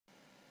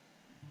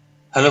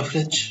Hello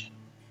friends,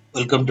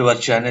 welcome to our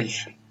channel.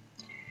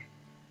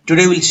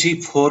 Today we'll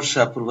see force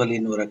approval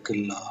in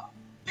Oracle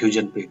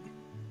Fusion Payable.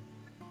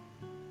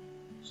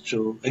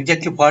 So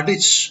exactly what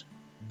is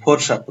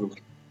force approval?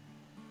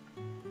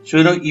 So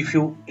if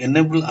you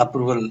enable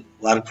approval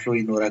workflow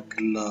in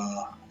Oracle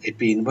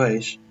AP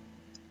Invoice,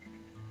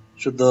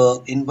 so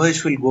the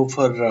invoice will go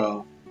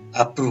for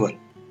approval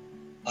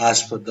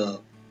as per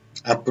the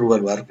approval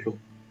workflow.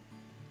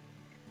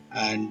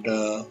 And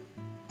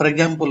for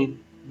example,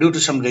 due to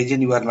some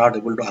reason you are not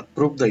able to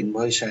approve the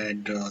invoice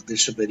and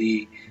this is a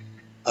very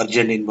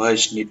urgent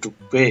invoice need to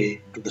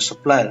pay to the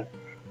supplier,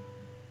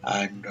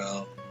 and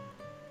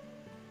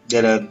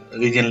there are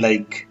region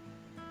like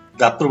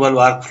the approval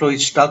workflow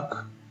is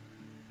stuck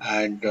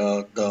and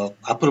the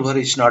approver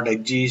is not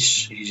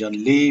exist, is on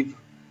leave,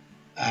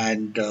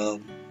 and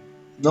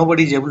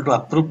nobody is able to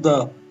approve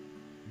the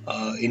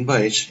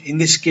invoice. In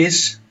this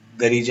case,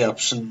 there is an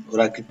option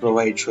Oracle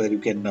provides where you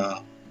can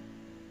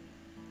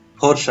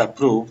force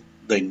approve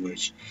the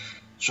invoice.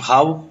 So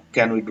how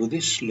can we do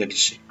this? Let us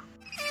see.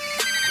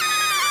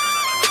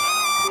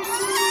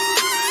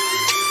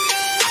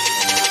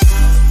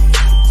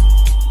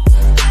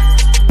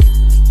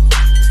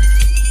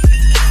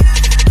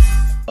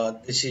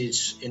 This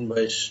is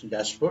invoice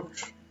dashboard.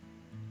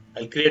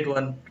 I'll create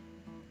one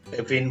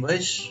AP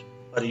invoice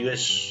for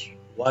US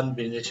 1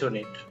 business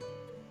unit.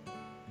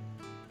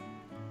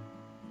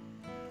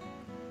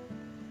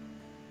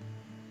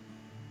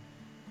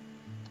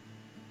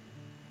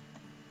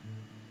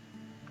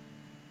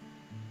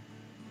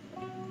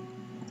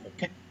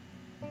 Okay.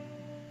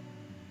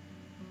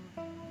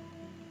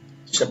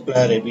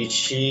 Supplier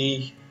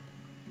ABC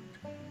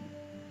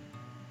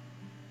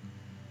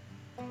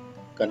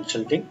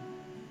Consulting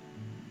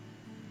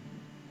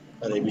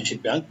or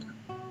ABC Bank.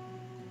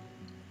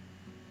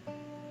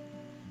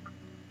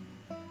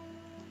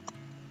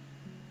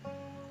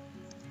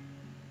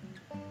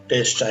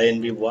 Test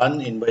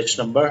INB1 invoice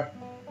number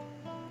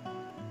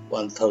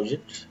 1000.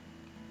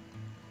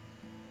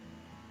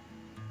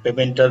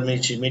 Payment term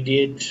is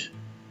immediate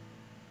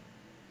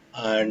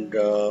and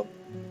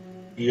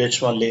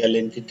US1 legal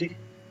entity.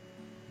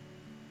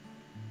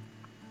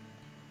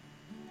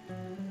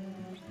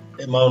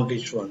 Amount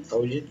is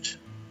 1000.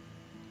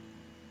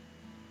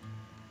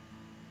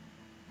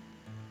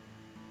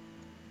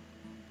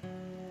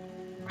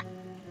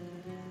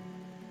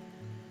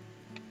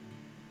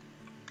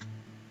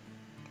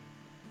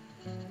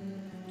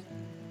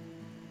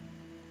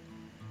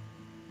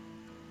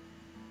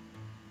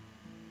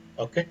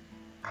 Okay.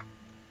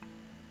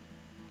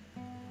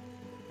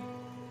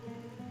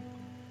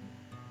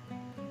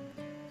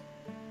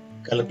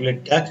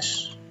 Calculate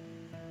tax.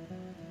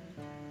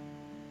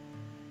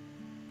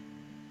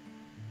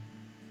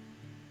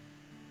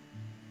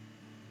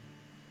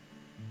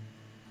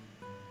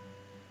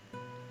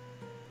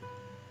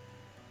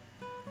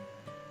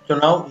 So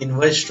now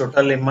invoice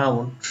total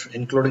amount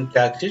including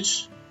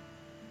taxes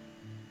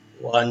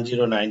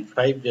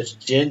 1095. Just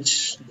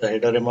change the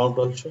header amount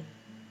also.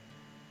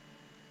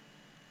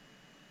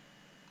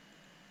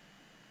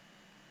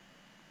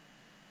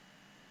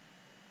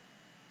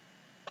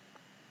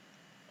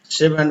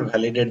 Save and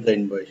validate the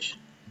invoice.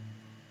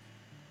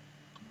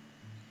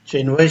 So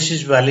invoice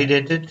is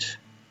validated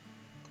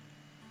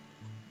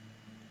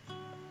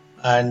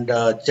and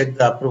check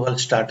the approval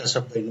status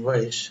of the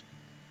invoice.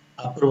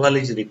 Approval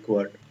is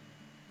required.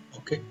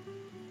 Okay.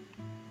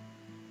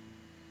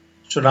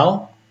 So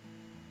now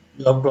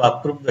you have to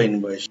approve the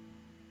invoice.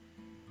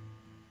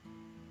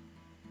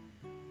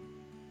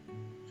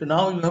 So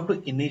now you have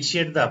to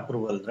initiate the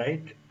approval,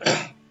 right?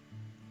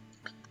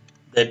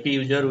 The AP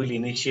user will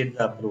initiate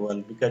the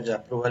approval because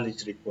approval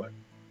is required.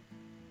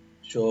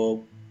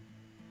 So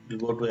you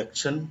go to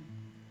action,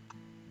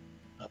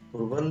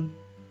 approval,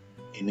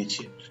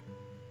 initiate.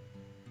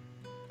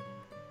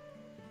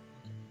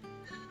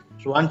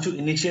 So once you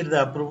initiate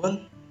the approval,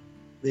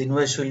 the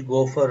invoice will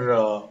go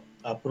for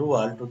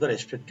approval to the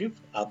respective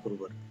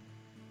approver.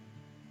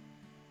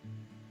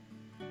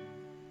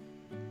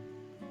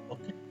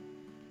 Okay.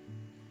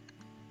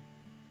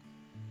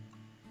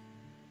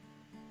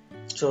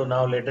 So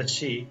now let us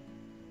see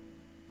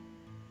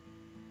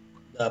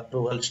the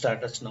approval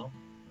status now.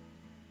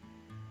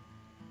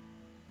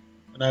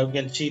 Now you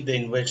can see the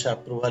invoice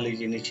approval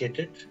is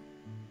initiated.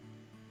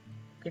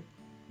 Okay.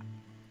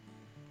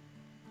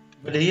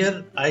 But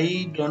here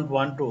I don't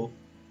want to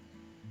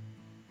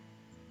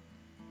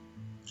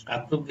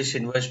approve this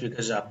invoice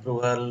because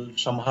approval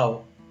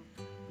somehow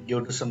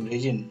due to some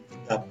reason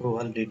the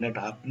approval did not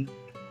happen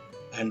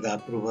and the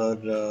approval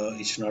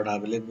is not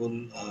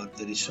available.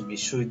 There is some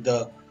issue with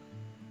the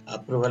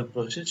approval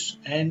process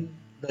and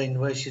the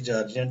invoice is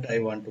urgent. I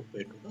want to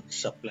pay to the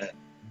supplier.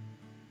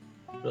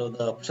 So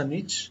the option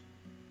is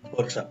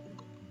force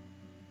approval.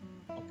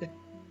 Okay.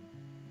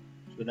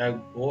 So now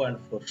go and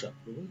force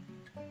approval.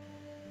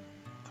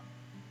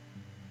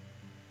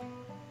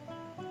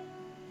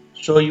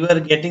 So you are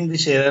getting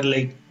this error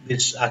like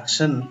this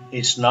action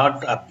is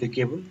not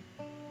applicable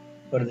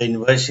for the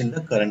invoice in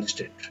the current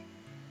state.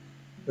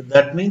 So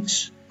that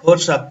means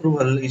force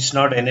approval is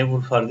not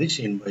enabled for this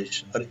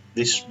invoice or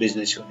this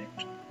business unit.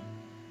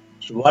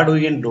 So what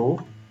we can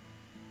do,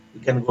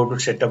 we can go to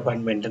setup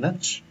and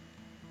maintenance.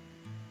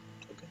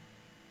 Okay.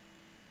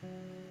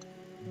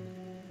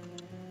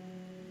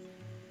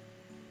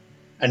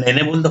 And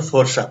enable the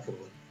force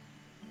approval.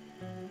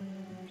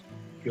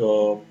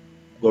 You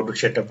go to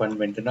setup and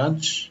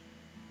maintenance.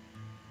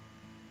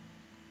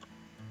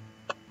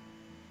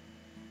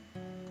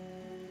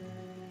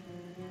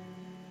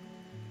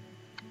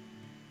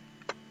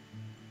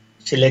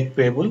 Select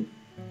payable,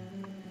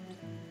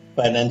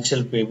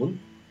 financial payable,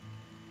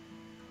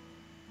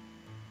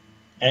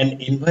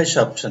 and invoice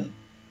option.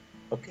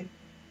 Okay.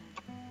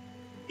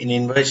 In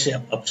invoice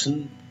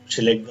option,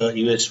 select the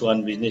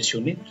US1 business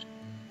unit,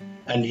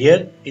 and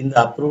here in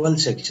the approval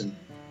section,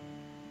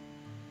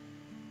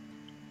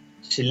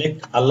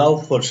 select allow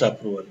force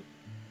approval.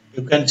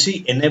 You can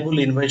see enable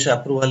invoice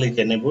approval is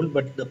enabled,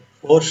 but the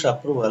force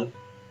approval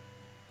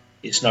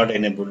is not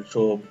enabled.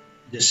 So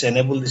just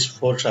enable this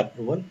force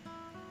approval,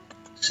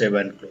 save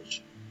and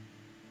close.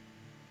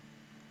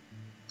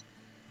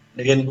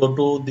 Again go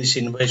to this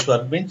invoice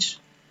workbench.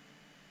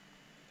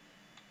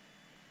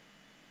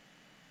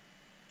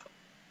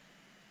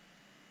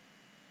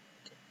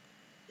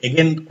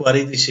 Again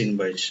query this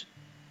invoice.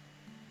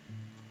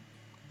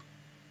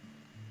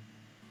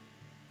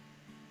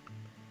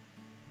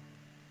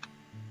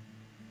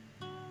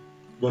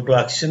 Go to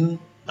action,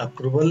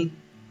 approval,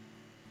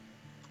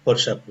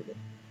 force approval.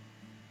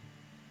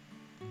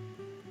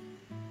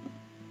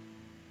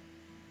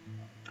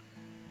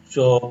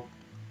 So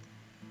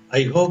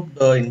I hope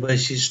the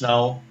invoice is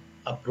now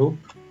approved.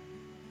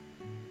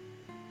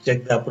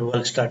 Check the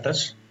approval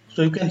status.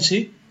 So you can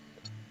see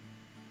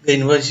the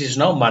invoice is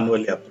now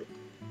manually approved.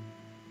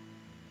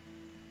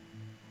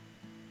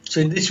 So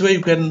in this way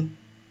you can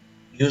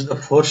use the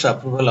force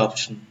approval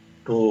option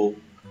to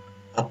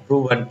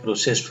approve and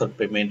process for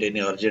payment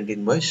any urgent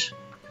invoice.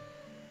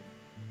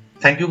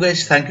 Thank you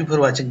guys. Thank you for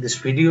watching this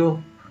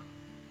video.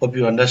 Hope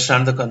you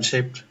understand the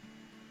concept.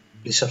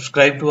 Please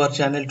subscribe to our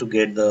channel to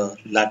get the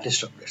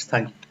latest updates.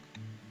 Thank you.